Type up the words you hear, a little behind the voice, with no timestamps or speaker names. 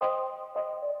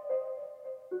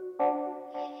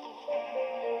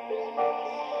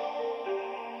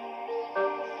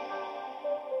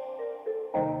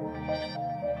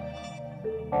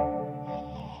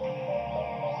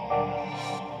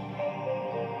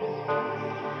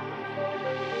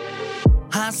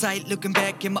Hindsight, looking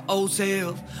back in my old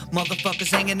self. Motherfuckers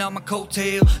hanging on my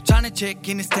coattail, trying to check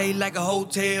in and stay like a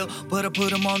hotel. But I put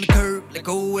them on the curb like,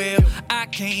 oh well, I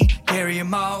can't carry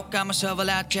them all. Got my shovel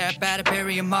out, trap out to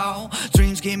bury them all.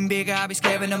 Dreams getting bigger, I be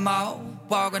scaring them all.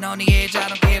 Walking on the edge, I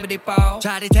don't care but they fall.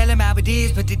 Try to tell them how it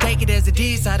is, but they take it as it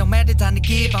is. I don't matter, time to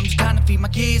give, I'm just trying to feed my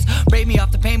kids. Break me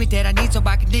off the payment that I need so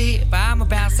I can live. I'm a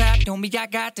bounce out, don't me, I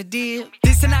got to deal.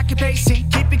 This an occupation,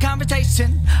 keep in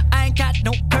conversation. I ain't got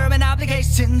no permanent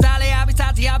obligations. All I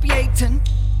besides the opiating.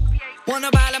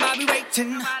 Wanna buy them, I'll be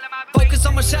waiting. Focus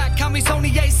on my shot, call me Sony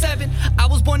A7. I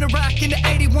was born to rock in the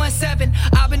 81-7.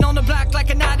 I've been on the block like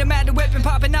an automatic weapon,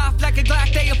 popping off like a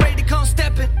Glock, they afraid to come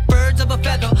stepping. Birds of a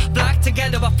feather, flock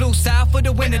together. I flew south for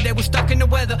the winter, they were stuck in the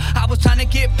weather. I was trying to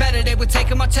get better, they were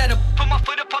taking my cheddar. Put my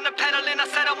foot up on the pedal and I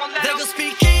said I won't let them. They gon'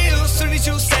 speak ill, soon as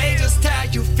you say just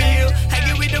how you feel.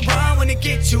 Hanging with the wrong when it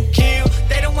gets you killed.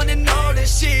 They don't wanna know that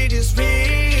shit is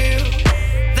real.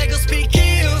 They gon' speak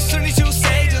ill, soon as you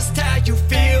say just how you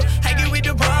feel. Hanging with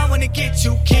the wrong when it gets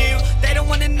you killed. They don't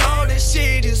wanna know that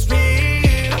shit is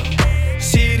real.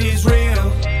 Shit is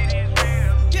real.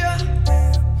 Yeah.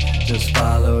 Just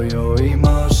follow your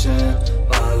emotion,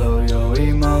 follow your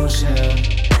emotion.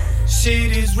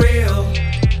 Shit is real.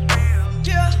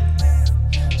 Yeah.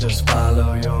 Just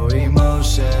follow your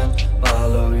emotion,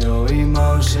 follow your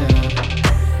emotion.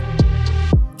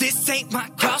 This ain't my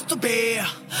cross to bear.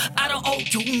 I don't owe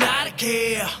you not a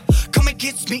care. Come and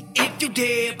kiss me if you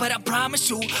dare, but I promise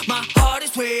you my heart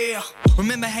is real.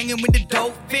 Remember hanging with the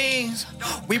dope fiends?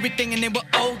 We were thinking they were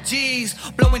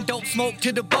OGs, blowing dope smoke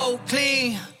till the bowl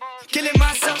clean. Killing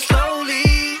myself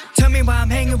slowly. Tell me why I'm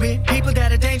hanging with people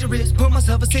that are dangerous. Put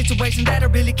myself in situations that I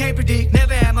really can't predict.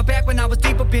 Never had my back when I was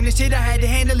deep up in the shit. I had to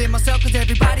handle it myself cause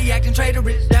everybody acting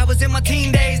traitorous. That was in my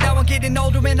teen days, now I'm getting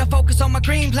older and I focus on my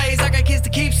green plays. I got kids to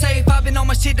keep safe, I've been on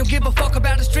my shit, don't give a fuck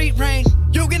about the street rain.